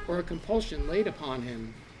or a compulsion laid upon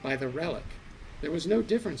him by the relic. There was no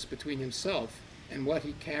difference between himself and what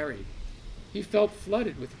he carried. He felt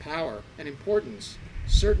flooded with power and importance,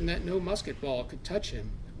 certain that no musket ball could touch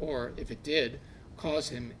him, or, if it did, cause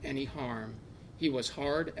him any harm. He was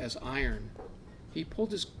hard as iron. He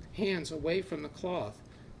pulled his hands away from the cloth,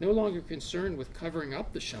 no longer concerned with covering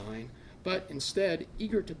up the shine, but instead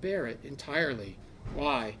eager to bear it entirely.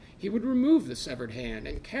 Why, he would remove the severed hand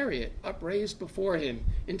and carry it upraised before him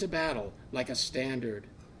into battle like a standard.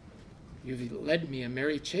 "You've led me a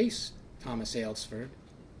merry chase, Thomas Aylesford."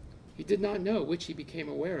 He did not know which he became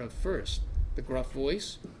aware of first, the gruff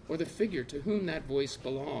voice or the figure to whom that voice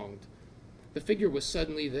belonged. The figure was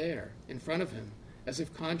suddenly there, in front of him, as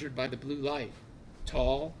if conjured by the blue light.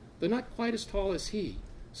 Tall, though not quite as tall as he,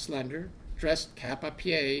 slender, dressed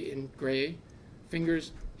cap-à-pie in gray,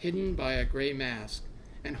 fingers hidden by a gray mask,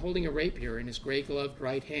 and holding a rapier in his gray-gloved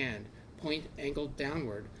right hand, point angled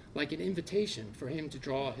downward, like an invitation for him to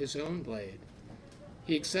draw his own blade.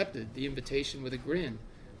 He accepted the invitation with a grin,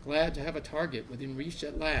 glad to have a target within reach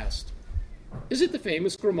at last. "Is it the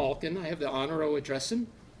famous Grimalkin I have the honor o' addressin'?"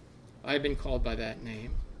 "I have been called by that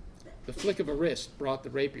name." The flick of a wrist brought the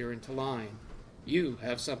rapier into line. "You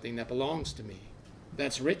have something that belongs to me."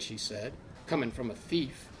 "That's rich," he said, "coming from a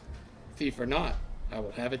thief." "Thief or not, I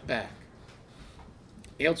will have it back."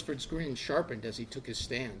 Aylesford's grin sharpened as he took his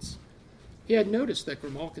stance. He had noticed that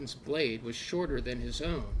Grimalkin's blade was shorter than his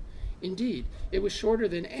own. Indeed, it was shorter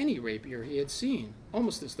than any rapier he had seen,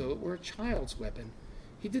 almost as though it were a child's weapon.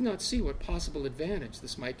 He did not see what possible advantage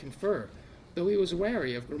this might confer, though he was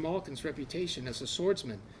wary of Grimalkin's reputation as a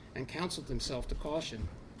swordsman and counseled himself to caution.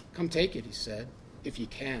 "Come take it," he said, "if ye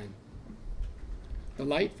can." The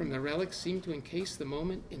light from the relic seemed to encase the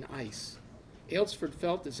moment in ice. Aylesford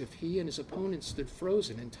felt as if he and his opponent stood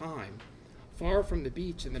frozen in time, far from the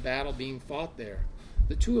beach and the battle being fought there.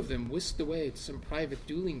 The two of them whisked away to some private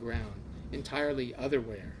dueling ground, entirely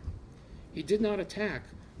otherwhere. He did not attack,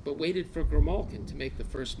 but waited for Grimalkin to make the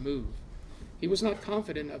first move. He was not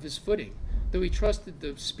confident of his footing, though he trusted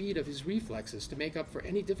the speed of his reflexes to make up for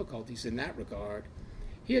any difficulties in that regard.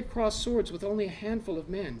 He had crossed swords with only a handful of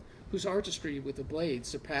men whose artistry with the blade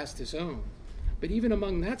surpassed his own. But even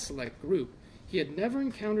among that select group, he had never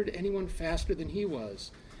encountered anyone faster than he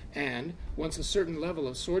was, and, once a certain level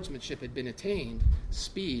of swordsmanship had been attained,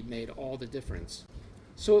 speed made all the difference.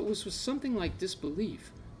 So it was with something like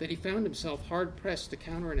disbelief that he found himself hard-pressed to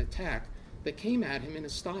counter an attack that came at him in a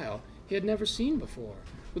style he had never seen before,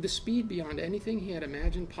 with a speed beyond anything he had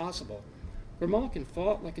imagined possible. Grimalkin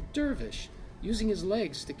fought like a dervish, using his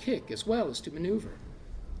legs to kick as well as to maneuver.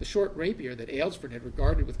 The short rapier that Aylesford had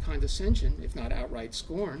regarded with condescension, if not outright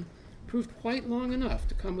scorn, proved quite long enough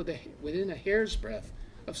to come within a hair's breadth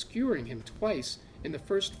of skewering him twice in the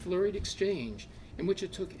first flurried exchange, in which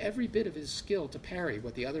it took every bit of his skill to parry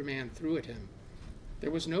what the other man threw at him.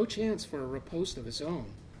 There was no chance for a riposte of his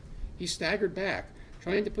own. He staggered back,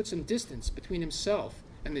 trying to put some distance between himself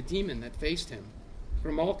and the demon that faced him.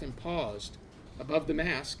 Grimalkin paused. Above the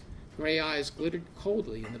mask, gray eyes glittered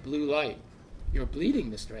coldly in the blue light. "You're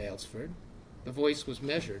bleeding, Mr. Aylesford." The voice was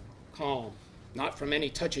measured, calm. "Not from any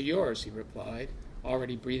touch of yours," he replied,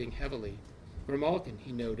 already breathing heavily. Grimalkin,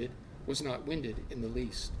 he noted, was not winded in the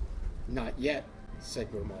least. "Not yet,"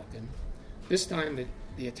 said Grimalkin. This time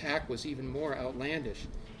the attack was even more outlandish.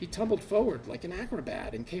 He tumbled forward like an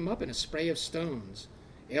acrobat and came up in a spray of stones.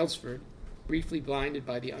 Aylesford, briefly blinded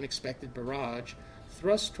by the unexpected barrage,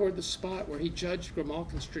 thrust toward the spot where he judged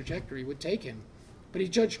Grimalkin's trajectory would take him. But he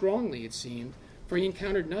judged wrongly, it seemed, for he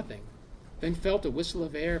encountered nothing, then felt a whistle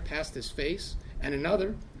of air past his face, and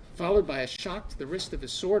another, followed by a shock to the wrist of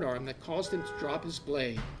his sword arm that caused him to drop his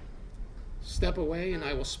blade. "Step away, and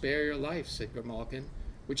I will spare your life," said Grimalkin,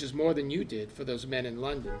 "which is more than you did for those men in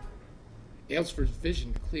London." Aylesford's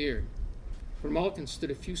vision cleared. Grimalkin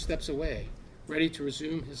stood a few steps away, ready to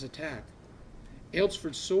resume his attack.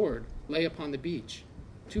 Aylesford's sword lay upon the beach,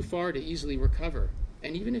 too far to easily recover,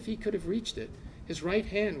 and even if he could have reached it, his right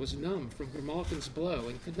hand was numb from Grimalkin's blow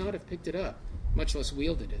and could not have picked it up, much less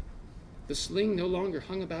wielded it. The sling no longer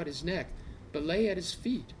hung about his neck, but lay at his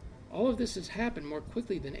feet. All of this has happened more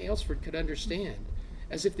quickly than Aylesford could understand,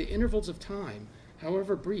 as if the intervals of time,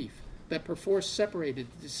 however brief, that perforce separated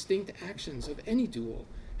the distinct actions of any duel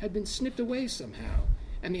had been snipped away somehow,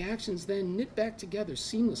 and the actions then knit back together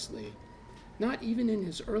seamlessly. Not even in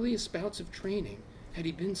his earliest bouts of training had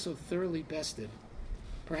he been so thoroughly bested.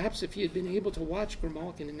 Perhaps if he had been able to watch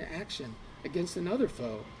Grimalkin in action against another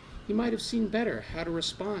foe, he might have seen better how to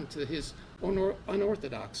respond to his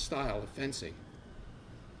unorthodox style of fencing.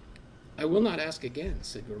 "I will not ask again,"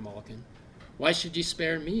 said Grimalkin. "Why should ye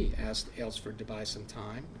spare me?" asked Aylesford to buy some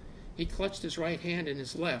time. He clutched his right hand in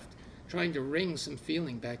his left, trying to wring some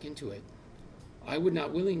feeling back into it. "I would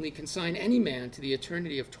not willingly consign any man to the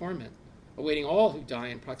eternity of torment, awaiting all who die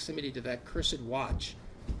in proximity to that cursed watch.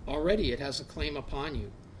 Already it has a claim upon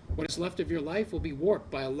you. What is left of your life will be warped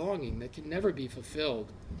by a longing that can never be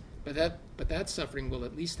fulfilled. But that suffering will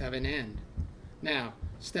at least have an end. Now,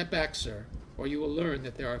 step back, sir, or you will learn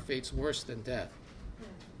that there are fates worse than death."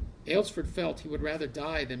 Aylesford felt he would rather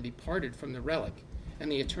die than be parted from the relic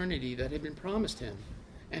and the eternity that had been promised him,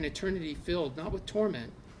 an eternity filled not with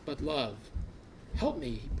torment, but love. "Help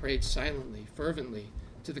me," he prayed silently, fervently,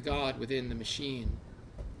 to the God within the machine.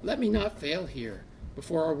 "Let me not fail here,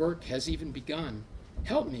 before our work has even begun.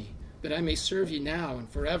 Help me, that I may serve you now and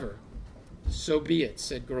forever." "So be it,"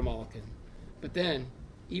 said Grimalkin. But then,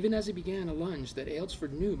 even as he began a lunge that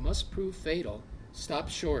Aylesford knew must prove fatal,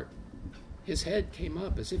 stopped short. His head came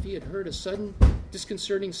up as if he had heard a sudden,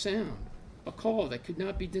 disconcerting sound, a call that could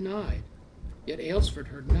not be denied. Yet Aylesford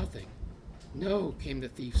heard nothing. "No," came the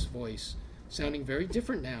thief's voice, sounding very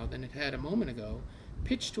different now than it had a moment ago,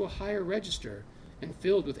 pitched to a higher register and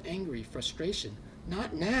filled with angry frustration.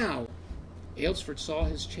 "Not now!" Aylesford saw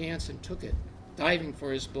his chance and took it, diving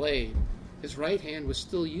for his blade. His right hand was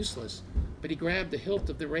still useless, but he grabbed the hilt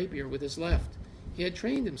of the rapier with his left. He had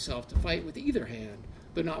trained himself to fight with either hand,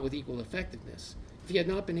 though not with equal effectiveness. If he had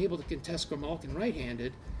not been able to contest Grimalkin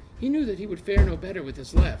right-handed, he knew that he would fare no better with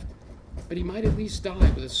his left, but he might at least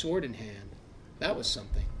die with a sword in hand. That was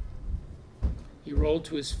something. He rolled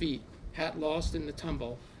to his feet, hat lost in the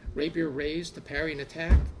tumble, rapier raised to parry an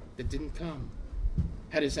attack that didn't come.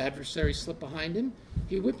 Had his adversary slipped behind him?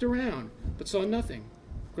 He whipped around, but saw nothing.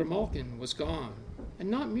 Grimalkin was gone, and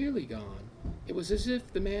not merely gone. It was as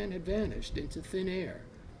if the man had vanished into thin air.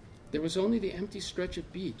 There was only the empty stretch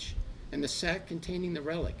of beach, and the sack containing the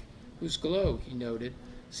relic, whose glow, he noted,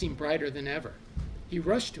 seemed brighter than ever. He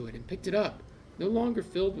rushed to it and picked it up, no longer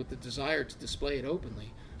filled with the desire to display it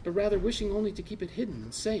openly, but rather wishing only to keep it hidden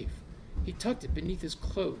and safe. He tucked it beneath his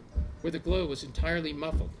cloak, where the glow was entirely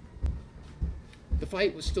muffled. The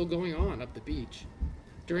fight was still going on up the beach.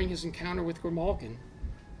 During his encounter with Grimalkin,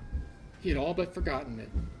 he had all but forgotten it.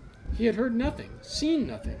 He had heard nothing, seen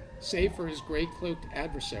nothing, save for his gray-cloaked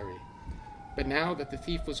adversary. But now that the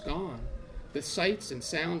thief was gone, the sights and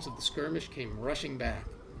sounds of the skirmish came rushing back.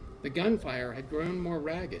 The gunfire had grown more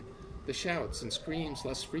ragged, the shouts and screams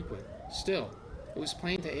less frequent. Still, it was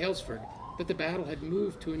plain to Aylesford that the battle had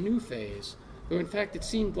moved to a new phase, though in fact it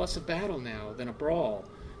seemed less a battle now than a brawl,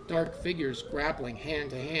 dark figures grappling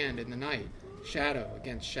hand to hand in the night, shadow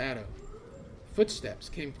against shadow. Footsteps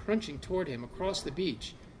came crunching toward him across the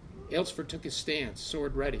beach. Aylesford took his stance,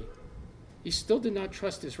 sword ready. He still did not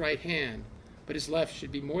trust his right hand, but his left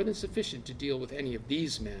should be more than sufficient to deal with any of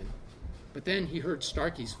these men. But then he heard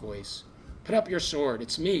Starkey's voice. "Put up your sword,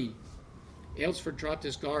 it's me." Aylesford dropped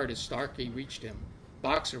his guard as Starkey reached him.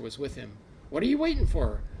 Boxer was with him. "What are you waiting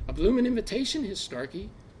for? A bloomin' invitation?" hissed Starkey,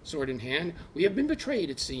 sword in hand. "We have been betrayed,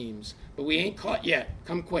 it seems, but we ain't caught yet.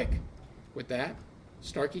 Come quick." With that,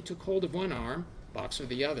 Starkey took hold of one arm, Boxer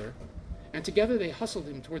the other, and together they hustled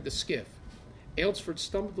him toward the skiff. Aylesford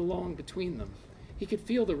stumbled along between them. He could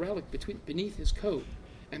feel the relic beneath his coat,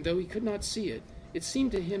 and though he could not see it, it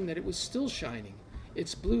seemed to him that it was still shining.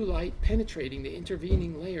 its blue light penetrating the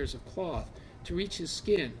intervening layers of cloth to reach his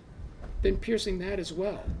skin, then piercing that as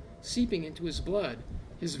well, seeping into his blood,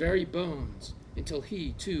 his very bones, until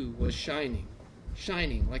he, too, was shining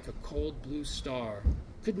like a cold blue star.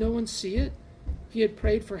 Could no one see it? He had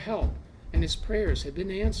prayed for help, and his prayers had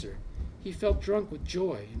been answered. He felt drunk with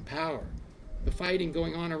joy and power. The fighting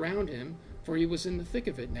going on around him, for he was in the thick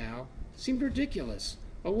of it now, seemed ridiculous,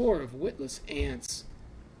 a war of witless ants.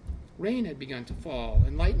 Rain had begun to fall,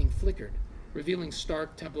 and lightning flickered, revealing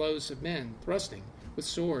stark tableaus of men thrusting with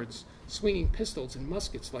swords, swinging pistols and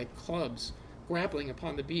muskets like clubs, grappling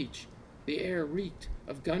upon the beach. The air reeked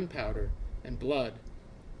of gunpowder and blood.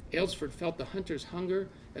 Aylesford felt the hunter's hunger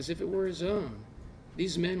as if it were his own.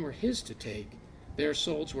 These men were his to take. Their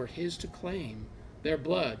souls were his to claim, their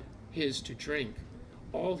blood his to drink.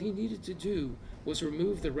 All he needed to do was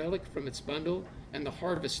remove the relic from its bundle, and the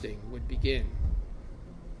harvesting would begin.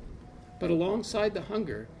 But alongside the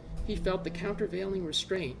hunger, he felt the countervailing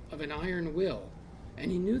restraint of an iron will,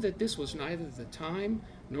 and he knew that this was neither the time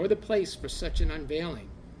nor the place for such an unveiling,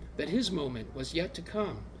 that his moment was yet to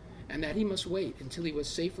come, and that he must wait until he was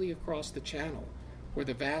safely across the Channel, where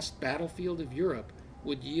the vast battlefield of Europe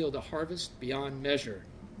would yield a harvest beyond measure.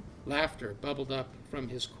 Laughter bubbled up from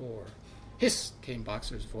his core. "Hiss!" came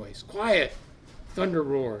Boxer's voice. "Quiet!" Thunder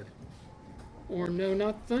roared. Or no,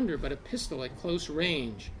 not thunder, but a pistol at close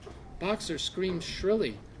range. Boxer screamed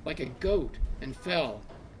shrilly, like a goat, and fell.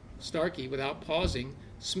 Starkey, without pausing,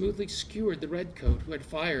 smoothly skewered the redcoat who had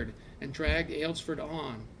fired and dragged Aylesford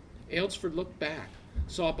on. Aylesford looked back,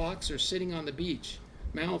 saw Boxer sitting on the beach,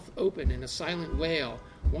 mouth open in a silent wail,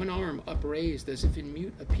 one arm upraised as if in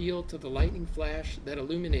mute appeal to the lightning flash that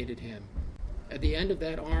illuminated him. At the end of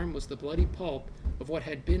that arm was the bloody pulp of what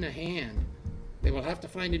had been a hand. They will have to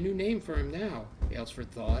find a new name for him now, Aylesford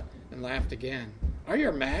thought, and laughed again. "Are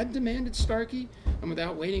you mad?" demanded Starkey, and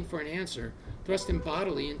without waiting for an answer, thrust him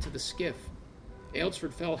bodily into the skiff.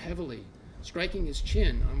 Aylesford fell heavily, striking his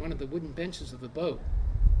chin on one of the wooden benches of the boat.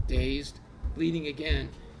 Dazed, bleeding again,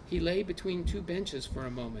 he lay between two benches for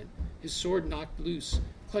a moment, his sword knocked loose,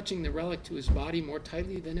 clutching the relic to his body more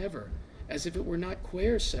tightly than ever, as if it were not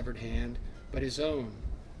Quare's severed hand, but his own.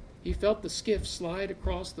 He felt the skiff slide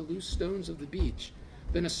across the loose stones of the beach,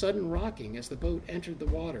 then a sudden rocking as the boat entered the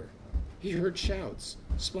water. He heard shouts,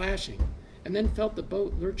 splashing, and then felt the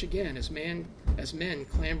boat lurch again as men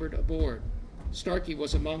clambered aboard. Starkey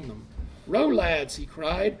was among them. "Row, lads," he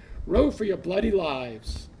cried. "Row for your bloody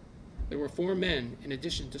lives." There were 4 men, in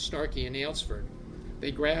addition to Starkey and Aylesford.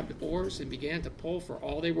 They grabbed oars and began to pull for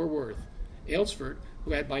all they were worth. Aylesford,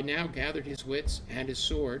 who had by now gathered his wits and his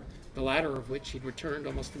sword, the latter of which he'd returned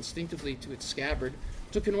almost instinctively to its scabbard,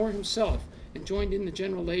 took an oar himself and joined in the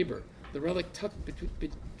general labor, the relic tucked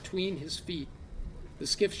between his feet. The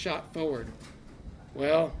skiff shot forward.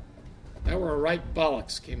 "Well, that were a right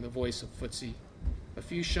bollocks," came the voice of Footsie. A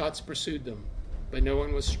few shots pursued them, but no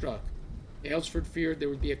one was struck. Aylesford feared there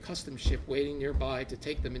would be a customs ship waiting nearby to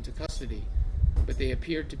take them into custody, but they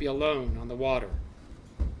appeared to be alone on the water.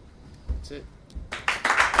 That's it.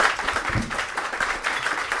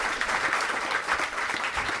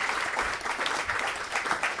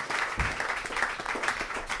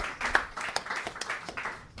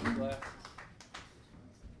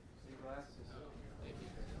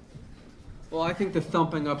 Well, I think the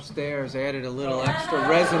thumping upstairs added a little extra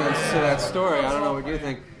resonance to that story. I don't know what you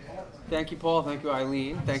think. Thank you, Paul. Thank you,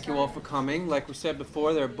 Eileen. Thank you all for coming. Like we said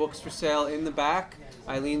before, there are books for sale in the back.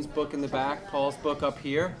 Eileen's book in the back, Paul's book up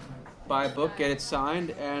here. Buy a book, get it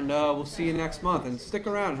signed, and we'll see you next month. And stick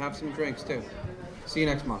around and have some drinks, too. See you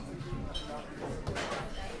next month.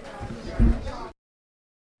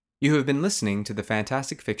 You have been listening to the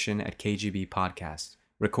Fantastic Fiction at KGB podcast,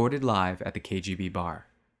 recorded live at the KGB bar.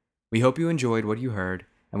 We hope you enjoyed what you heard,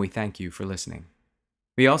 and we thank you for listening.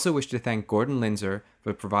 We also wish to thank Gordon Linzer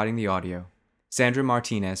for providing the audio, Sandra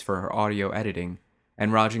Martinez for her audio editing,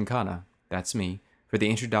 and Rajan Khanna, that's me, for the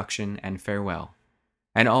introduction and farewell.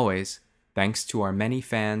 And always, thanks to our many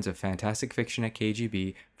fans of Fantastic Fiction at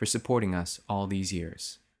KGB for supporting us all these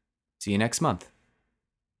years. See you next month.